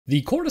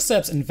The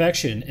cordyceps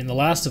infection in The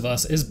Last of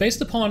Us is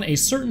based upon a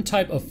certain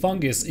type of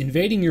fungus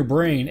invading your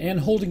brain and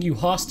holding you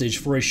hostage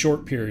for a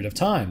short period of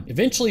time.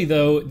 Eventually,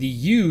 though, the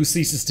you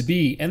ceases to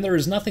be, and there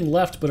is nothing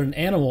left but an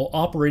animal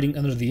operating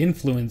under the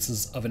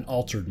influences of an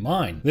altered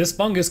mind. This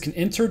fungus can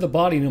enter the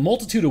body in a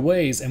multitude of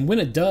ways, and when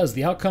it does,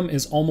 the outcome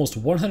is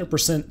almost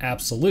 100%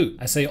 absolute.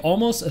 I say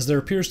almost, as there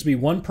appears to be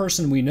one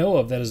person we know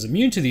of that is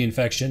immune to the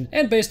infection,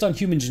 and based on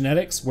human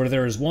genetics, where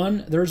there is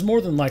one, there is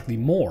more than likely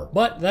more.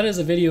 But that is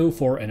a video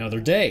for another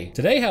day.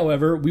 Today,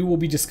 however, we will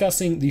be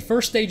discussing the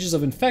first stages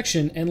of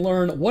infection and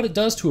learn what it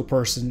does to a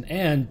person,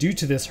 and due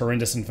to this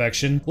horrendous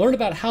infection, learn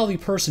about how the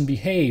person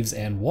behaves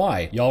and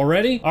why. Y'all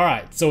ready?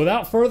 Alright, so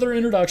without further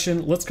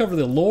introduction, let's cover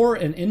the lore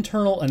and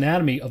internal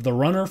anatomy of the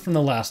runner from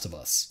The Last of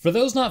Us. For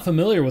those not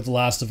familiar with The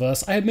Last of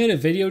Us, I have made a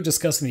video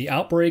discussing the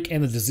outbreak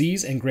and the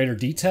disease in greater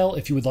detail.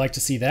 If you would like to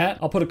see that,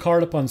 I'll put a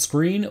card up on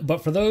screen,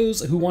 but for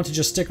those who want to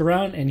just stick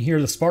around and hear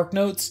the spark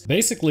notes,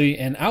 basically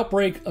an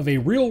outbreak of a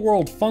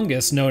real-world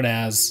fungus known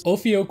as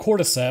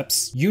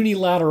Cordyceps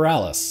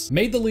unilateralis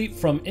made the leap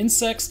from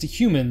insects to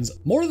humans,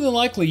 more than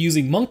likely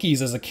using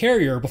monkeys as a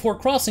carrier before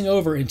crossing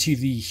over into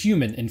the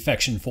human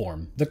infection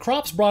form. The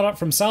crops brought up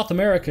from South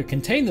America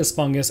contained this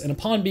fungus, and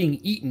upon being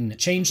eaten,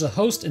 changed the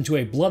host into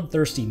a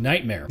bloodthirsty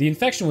nightmare. The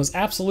infection was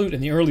absolute in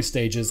the early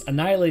stages,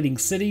 annihilating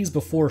cities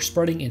before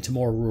spreading into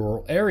more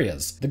rural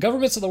areas. The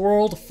governments of the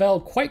world fell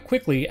quite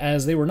quickly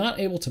as they were not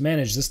able to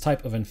manage this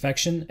type of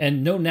infection,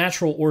 and no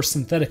natural or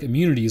synthetic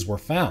immunities were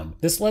found.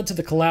 This led to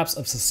the collapse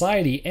of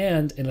society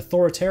and an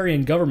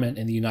authoritarian government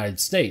in the United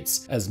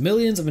States, as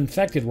millions of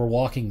infected were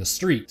walking the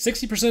street.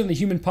 60% of the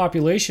human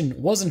population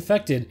was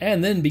infected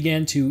and then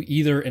began to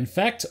either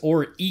infect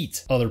or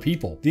eat other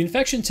people. The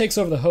infection takes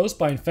over the host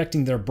by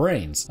infecting their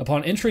brains.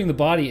 Upon entering the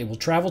body, it will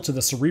travel to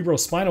the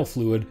cerebrospinal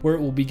fluid, where it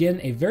will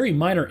begin a very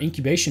minor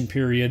incubation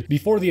period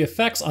before the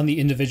effects on the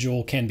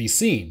individual can be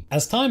seen.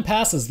 As time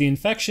passes, the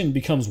infection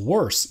becomes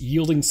worse,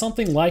 yielding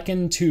something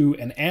likened to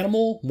an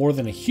animal more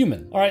than a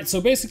human. Alright,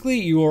 so basically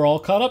you are all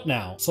caught up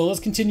now. So let's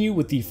continue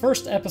with the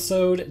first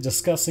episode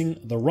discussing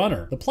the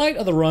runner. The plight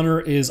of the runner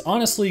is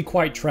honestly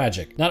quite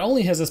tragic. Not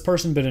only has this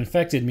person been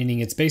infected, meaning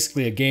it's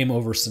basically a game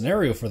over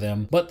scenario for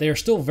them, but they are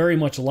still very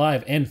much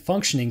alive and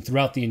functioning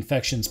throughout the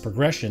infection's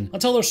progression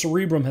until their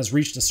cerebrum has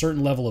reached a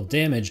certain level of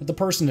damage that the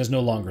person is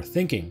no longer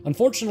thinking.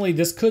 Unfortunately,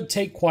 this could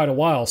take quite a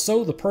while,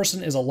 so the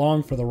person is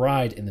along for the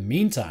ride in the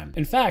meantime.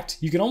 In fact,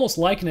 you can almost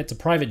liken it to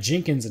Private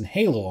Jenkins in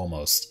Halo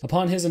almost.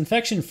 Upon his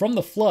infection from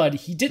the Flood,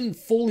 he didn't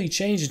fully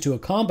change into a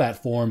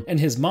combat form, and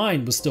his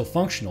mind was still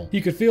functional.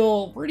 He could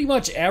feel pretty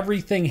much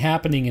everything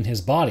happening in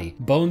his body.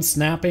 Bones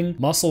snapping,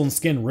 muscle and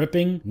skin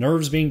ripping,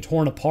 nerves being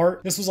torn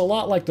apart. This was a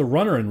lot like the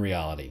runner in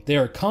reality. They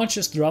are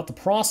conscious throughout the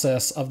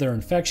process of their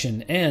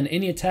infection, and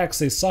any attacks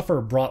they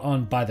suffer brought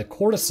on by the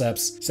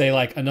cordyceps, say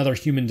like another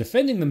human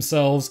defending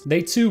themselves,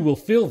 they too will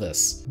feel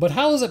this. But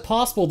how is it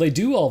possible they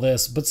do all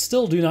this but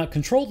still do not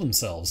control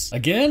themselves?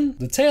 Again,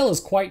 the tale is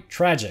quite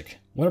tragic.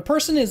 When a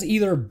person is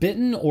either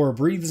bitten or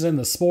breathes in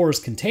the spores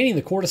containing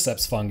the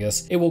cordyceps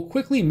fungus, it will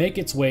quickly make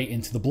its way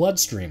into the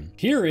bloodstream.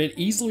 Here, it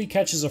easily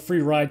catches a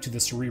free ride to the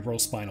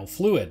cerebrospinal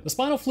fluid. The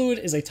spinal fluid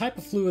is a type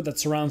of fluid that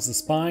surrounds the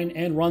spine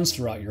and runs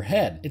throughout your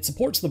head. It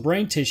supports the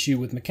brain tissue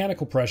with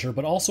mechanical pressure,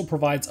 but also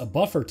provides a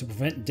buffer to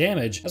prevent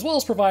damage, as well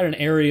as provide an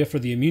area for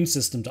the immune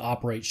system to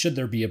operate should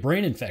there be a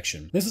brain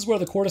infection. This is where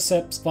the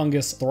cordyceps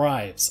fungus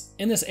thrives.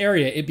 In this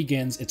area, it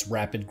begins its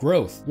rapid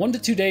growth. 1 to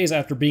 2 days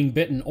after being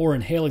bitten or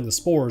inhaling the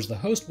spores,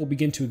 the host will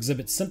begin to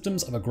exhibit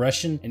symptoms of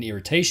aggression and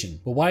irritation.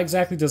 But why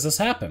exactly does this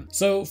happen?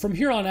 So from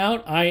here on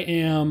out, I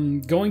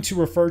am going to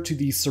refer to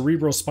the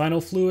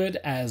cerebrospinal fluid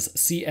as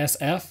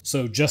CSF,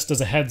 so just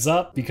as a heads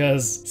up,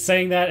 because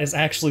saying that is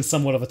actually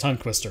somewhat of a tongue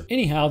twister.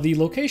 Anyhow, the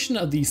location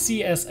of the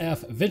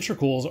CSF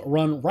ventricles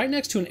run right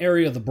next to an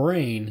area of the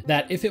brain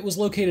that if it was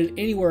located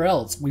anywhere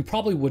else, we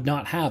probably would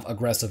not have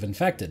aggressive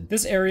infected.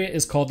 This area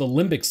is called the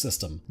limbic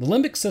system. The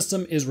limbic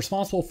system is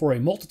responsible for a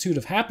multitude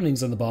of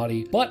happenings in the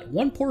body, but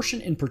one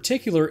portion in particular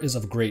is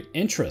of great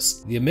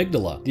interest: the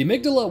amygdala. The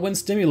amygdala, when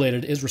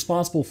stimulated, is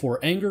responsible for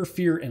anger,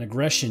 fear, and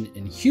aggression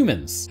in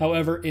humans.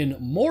 However, in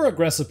more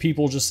aggressive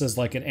people, just as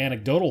like an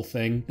anecdotal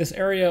thing, this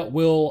area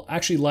will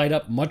actually light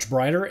up much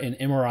brighter in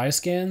MRI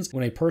scans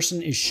when a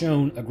person is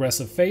shown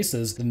aggressive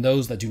faces than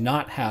those that do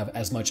not have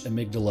as much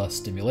amygdala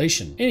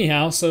stimulation.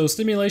 Anyhow, so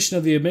stimulation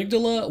of the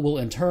amygdala will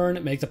in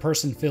turn make the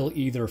person feel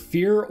either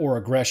fear or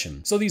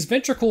aggression. So these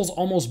ventricles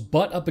almost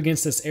butt up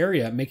against this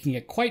area, making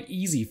it quite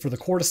easy for the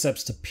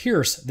cordyceps to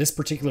pierce this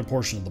particular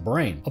portion of the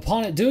brain.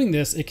 Upon it doing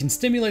this, it can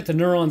stimulate the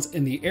neurons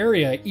in the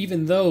area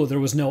even though there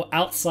was no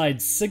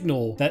outside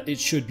signal that it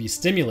should be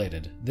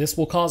stimulated. This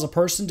will cause a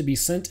person to be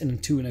sent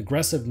into an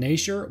aggressive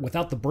nature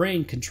without the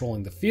brain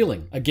controlling the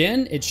feeling.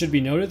 Again, it should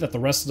be noted that the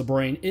rest of the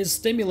brain is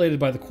stimulated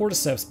by the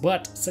cordyceps,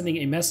 but sending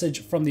a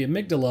message from the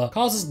amygdala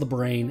causes the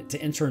brain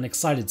to enter an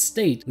excited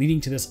state, leading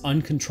to this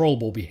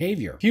uncontrollable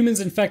behavior. Humans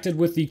infected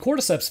with the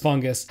cordyceps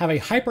fungus have a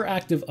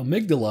hyperactive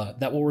amygdala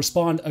that will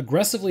respond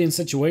aggressively in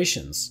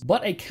situations,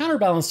 but a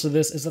counterbalance to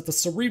this is that the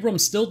cerebrum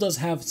still does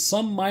have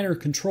some minor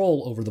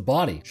control over the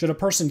body. Should a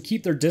person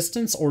keep their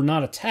distance or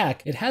not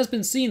attack, it has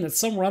been seen that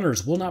some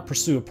runners will not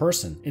pursue a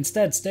person,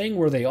 instead staying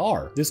where they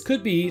are. This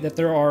could be that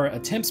there are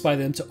attempts by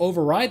them to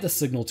override the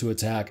signal to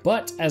attack,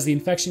 but as the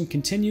infection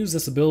continues,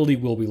 this ability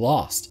will be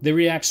lost. They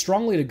react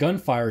strongly to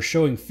gunfire,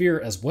 showing fear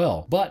as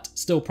well, but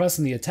still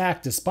pressing the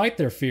attack despite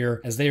their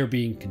fear as they are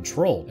being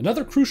controlled.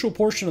 Another crucial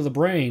portion of the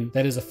brain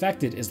that is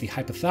affected is the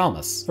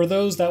hypothalamus. For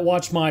those that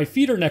watch my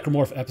feeder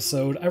necromorph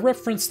episode, I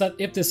referenced that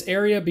if this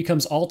area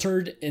becomes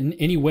altered in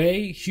any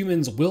way,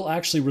 humans will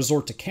actually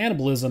resort to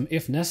cannibalism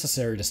if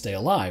necessary to stay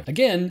alive.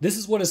 Again, this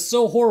is what is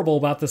so horrible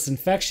about this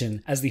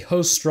infection, as the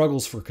host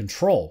struggles for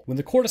control. When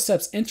the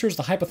cordyceps enters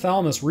the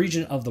hypothalamus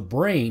region of the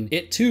brain,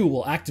 it too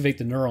will activate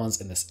the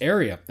neurons in this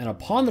area, and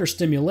upon their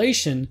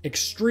stimulation,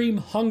 extreme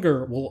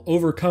hunger will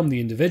overcome the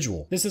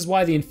individual. This is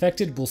why the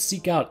infected will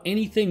seek out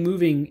anything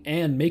moving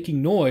and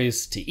making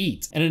noise to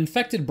eat. An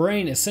infected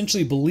brain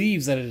essentially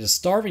believes that it is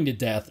starving to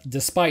death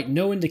despite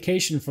no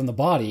indication from the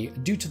body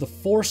due to the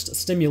forced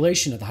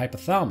stimulation of the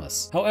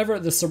hypothalamus. However,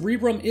 the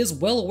cerebrum is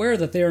well aware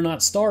that they are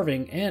not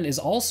starving and is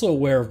also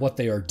aware of what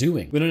they are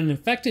doing. When an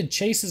infected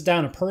chases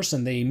down a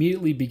person, they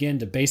immediately begin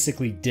to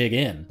basically dig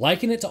in.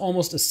 Liken it to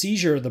almost a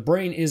seizure, the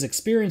brain is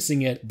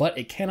experiencing it, but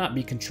it cannot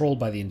be controlled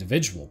by the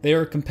individual. They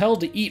are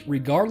compelled to eat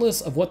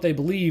regardless of what they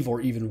believe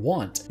or even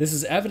want. This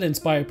is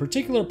evidenced by a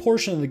particular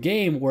portion of the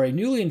game where a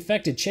newly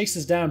infected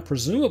chases down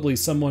presumably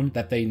someone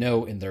that they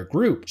know in their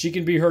group. She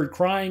can be heard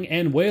crying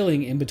and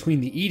wailing in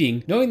between the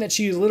eating, knowing that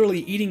she is literally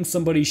eating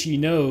somebody she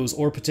knows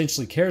or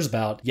potentially cares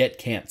about, yet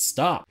can't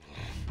stop.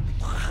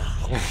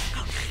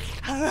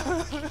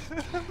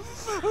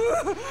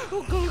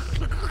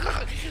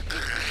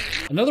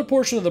 Another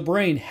portion of the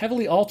brain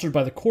heavily altered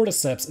by the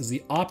cordyceps is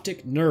the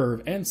optic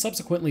nerve and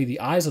subsequently the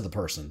eyes of the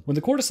person. When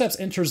the cordyceps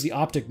enters the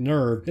optic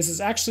nerve, this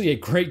is actually a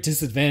great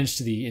disadvantage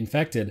to the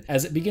infected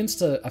as it begins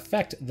to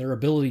affect their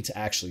ability to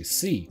actually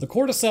see. The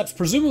cordyceps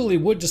presumably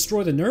would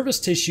destroy the nervous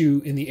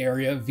tissue in the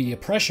area via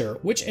pressure,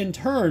 which in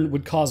turn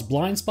would cause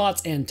blind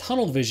spots and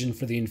tunnel vision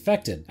for the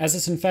infected. As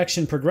this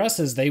infection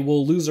progresses, they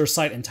will lose their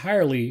sight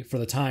entirely. For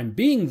the time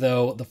being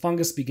though, the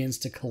fungus begins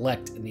to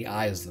collect in the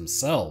eyes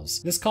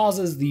themselves. This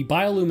causes the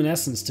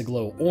bioluminescence to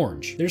glow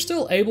orange. They're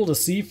still able to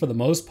see for the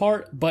most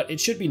part, but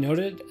it should be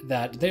noted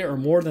that there are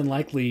more than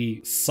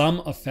likely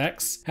some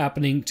effects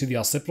happening to the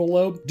occipital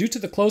lobe. Due to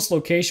the close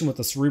location with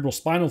the cerebral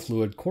spinal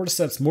fluid,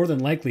 cordyceps more than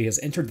likely has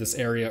entered this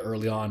area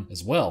early on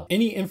as well.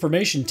 Any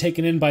information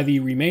taken in by the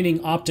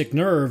remaining optic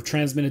nerve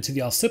transmitted to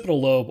the occipital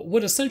lobe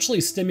would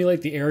essentially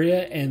stimulate the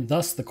area and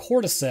thus the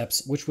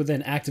cordyceps, which would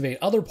then activate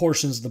other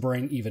portions of the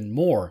brain even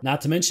more.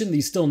 Not to mention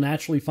the still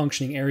naturally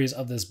functioning areas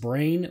of this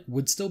brain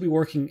would still be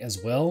working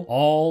as well,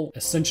 all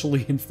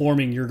essentially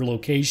informing your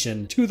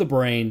location to the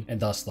brain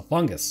and thus the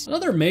fungus.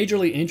 Another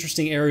majorly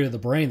interesting area of the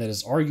brain that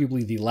is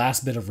arguably the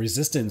last bit of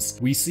resistance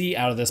we see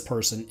out of this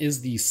person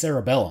is the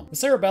cerebellum. The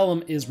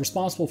cerebellum is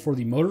responsible for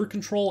the motor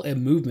control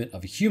and movement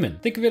of a human.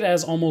 Think of it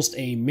as almost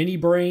a mini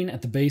brain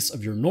at the base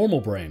of your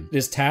normal brain. It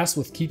is tasked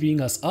with keeping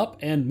us up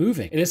and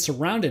moving. It is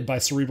surrounded by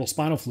cerebral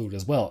spinal fluid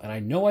as well. And I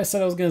know I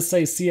said I was going to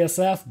say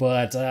CSF,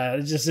 but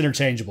it's just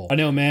interchangeable. I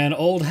know, man,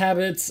 old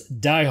habits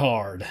die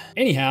hard.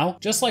 Anyhow,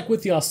 just like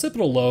with the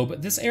occipital lobe,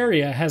 this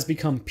area has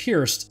become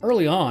pierced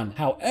early on.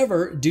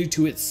 However, due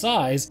to its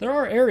size, there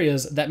are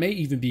areas that may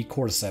even be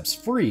cordyceps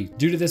free.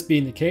 Due to this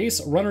being the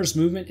case, runner's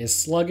movement is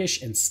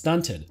sluggish and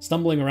stunted.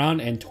 Stumbling around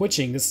and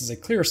twitching, this is a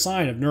clear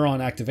sign of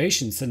neuron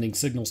activation sending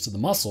signals to the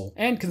muscle.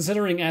 And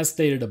considering, as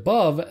stated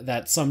above,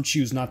 that some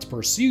choose not to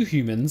pursue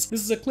humans,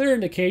 this is a clear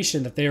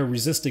indication that they are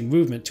resisting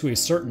movement to a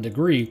certain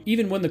degree.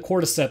 Even when the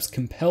cordyceps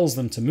compels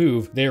them to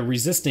move, they are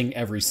resisting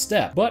every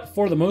step. But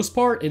for the most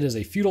part, it is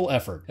a futile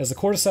effort. As the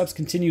cordyceps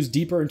continues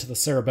deeper into the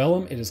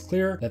cerebellum, it is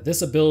clear that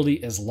this ability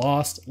is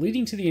lost,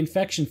 leading to the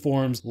infection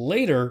forms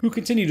later who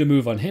continue to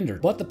move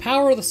unhindered. But the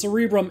power of the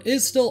cerebrum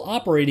is still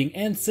operating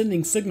and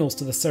sending signals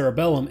to the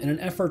cerebellum in an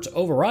effort to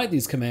override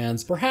these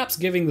commands, perhaps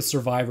giving the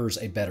survivors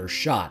a better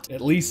shot,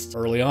 at least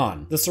early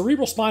on. The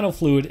cerebral spinal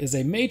fluid is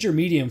a major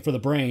medium for the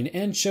brain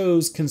and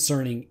shows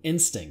concerning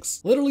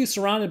instincts. Literally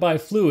surrounded by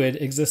fluid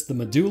exist the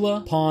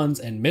medulla, pons,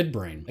 and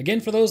midbrain. Again,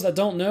 for those that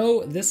don't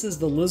know, this is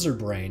the lizard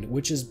brain,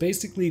 which is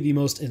basically the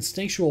most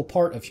instinctual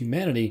part of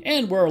humanity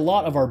and where a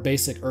lot of our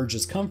basic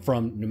urges come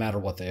from, no matter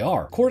what they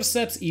are.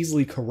 Cordyceps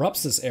easily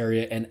corrupts this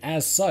area and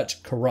as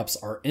such corrupts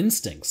our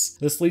instincts.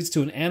 This leads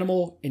to an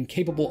animal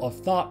incapable of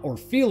thought or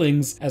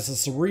feelings as the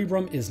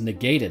cerebrum is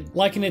negated.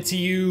 Liken it to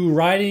you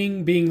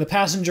riding, being the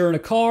passenger in a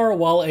car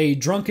while a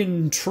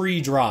drunken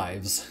tree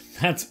drives.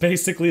 That's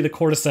basically the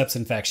Cordyceps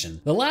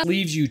infection. The last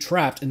leaves you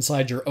trapped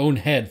inside your own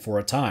head for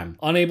a time.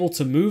 Unable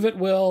to move at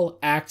will,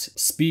 act,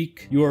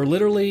 speak. You are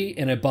literally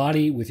in a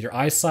body with your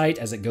eyesight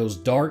as it goes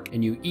dark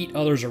and you eat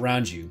others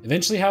around you.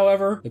 Eventually,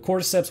 however, the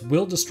Cordyceps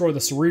will destroy the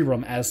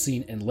cerebrum as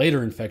seen in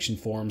later infection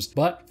forms,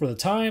 but for the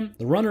time,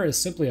 the runner is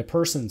simply a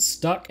person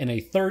stuck in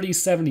a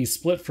 30-70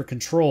 split for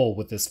control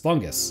with this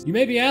fungus. You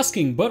may be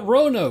asking, but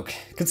Roanoke,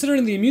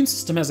 considering the immune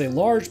system has a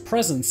large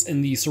presence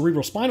in the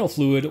cerebrospinal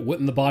fluid,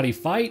 wouldn't the body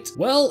fight?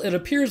 Well, it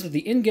appears that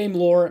the in-game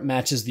lore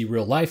matches the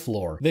real-life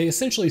lore. They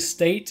essentially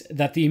state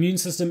that the immune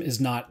system is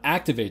not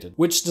activated,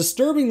 which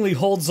disturbingly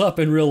holds up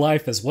in real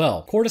life as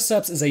well.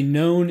 Cordyceps is a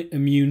known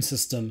immune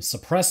system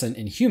suppressant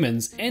in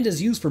humans and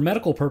is used for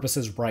medical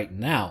purposes right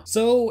now.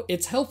 So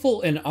it's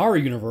helpful in our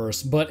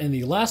universe, but in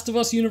the Last of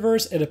Us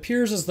universe, it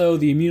appears as though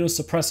the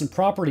immunosuppressant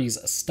properties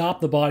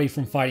stop the body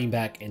from fighting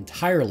back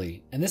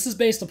entirely. And this is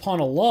based upon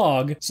a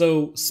log,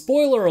 so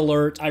spoiler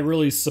alert, I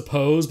really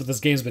suppose, but this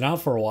game's been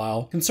out for a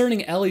while,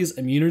 concerning Ellie's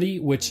immunity,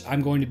 which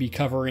I'm going to be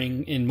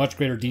covering in much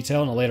greater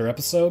detail in a later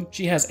episode.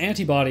 She has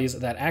antibodies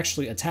that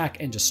actually attack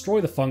and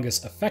destroy the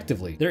fungus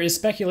effectively. There is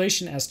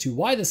speculation as to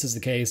why this is the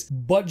case,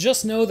 but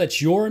just know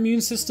that your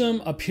immune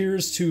system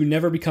appears to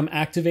never become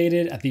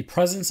activated at the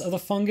presence of the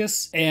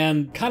fungus,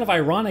 and kind of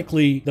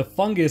ironically, the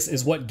fungus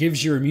is what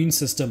gives your immune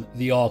system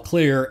the all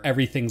clear,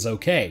 everything's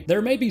okay.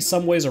 There may be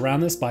some ways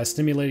around this by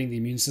stimulating the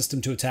immune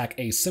system to attack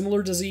a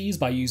similar disease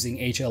by using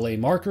HLA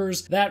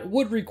markers. That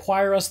would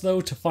require us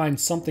though to find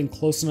something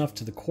close enough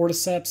to the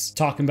Cordyceps.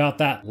 Talking about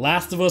that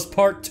Last of Us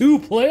Part 2,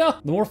 playa!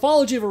 The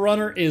morphology of a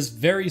runner is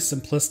very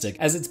simplistic,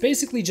 as it's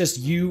basically just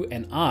you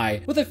and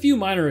I, with a few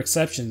minor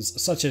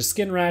exceptions such as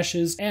skin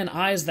rashes and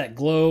eyes that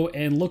glow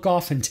and look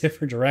off in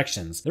different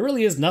directions. There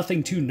really is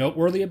nothing too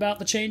noteworthy about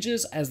the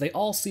changes, as they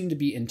all seem to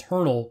be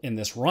internal in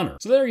this runner.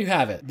 So there you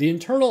have it, the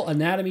internal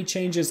anatomy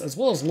changes as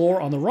well as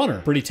lore on the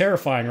runner. Pretty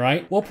terrifying,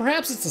 right? Well,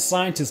 perhaps it's a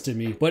scientist in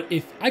me, but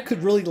if I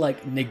could really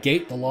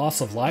negate the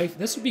loss of life,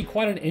 this would be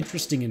quite an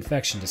interesting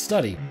infection to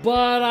study.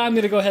 But I'm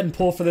gonna go ahead and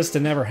pull for this to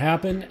never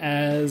happen,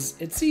 as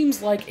it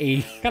seems like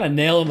a kind of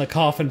nail in the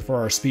coffin for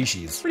our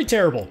species. Pretty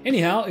terrible.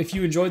 Anyhow, if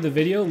you enjoyed the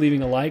video,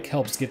 leaving a like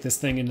helps get this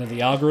thing into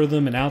the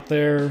algorithm and out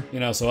there,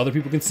 so other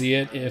people can see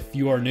it. If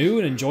you are new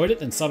and enjoyed it,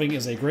 then subbing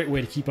is a great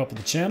way to keep up with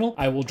the channel.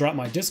 I will drop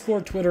my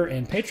Discord, Twitter,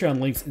 and Patreon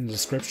links in the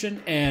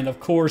description. And of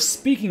course,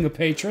 speaking of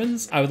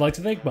patrons, I would like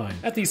to thank mine.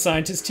 At the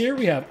scientist tier,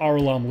 we have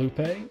Arulam Lupe,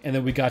 and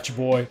then we got your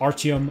boy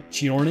Artyom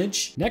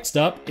Chiornij. Next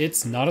up,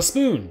 it's Not a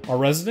Spoon. Our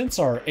residents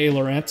are A.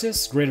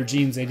 Laurantis, Greater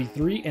Genes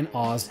 83, and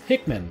Oz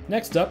Hickman.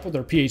 Next up, with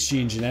our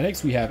PhD in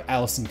genetics, we have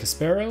Allison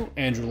Caspero,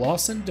 Andrew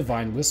Lawson,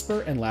 Divine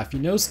Whisper, and Laffy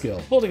No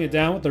Skill. Holding it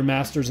down with their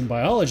masters in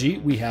biology,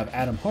 we have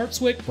Adam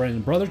Hartswick,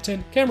 Brandon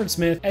Brotherton, Cameron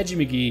Smith, Edgy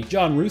McGee,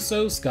 John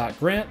Russo, Scott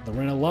Grant, The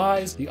Rena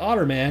Lies, The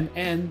Otterman,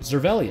 and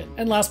Zervelian.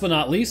 And last but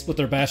not least, with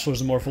their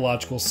bachelors in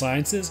morphological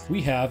sciences,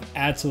 we have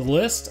add to the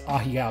list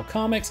Ahiao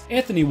Comics,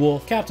 Anthony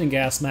Wolf, Captain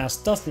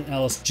Gasmask, Dustin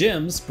Ellis,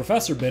 Jims,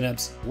 Professor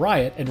Benneps,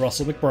 Riot, and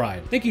Russell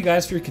McBride. Thank you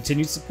guys for your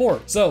continued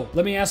support. So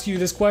let me ask you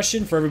this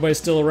question for everybody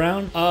still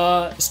around.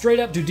 Straight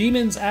up, do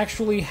demons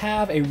actually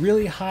have a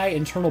really high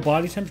internal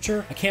body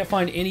temperature? I can't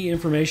find any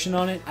information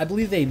on it. I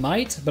believe they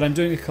might, but I'm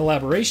doing a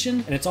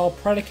collaboration and it's all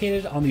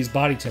predicated on these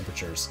body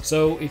temperatures.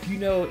 So if you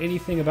know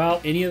anything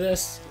about any of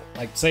this,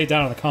 say it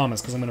down in the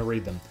comments because I'm going to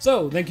read them.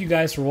 So thank you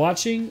guys for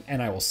watching,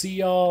 and I will see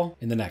y'all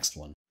in the next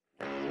one.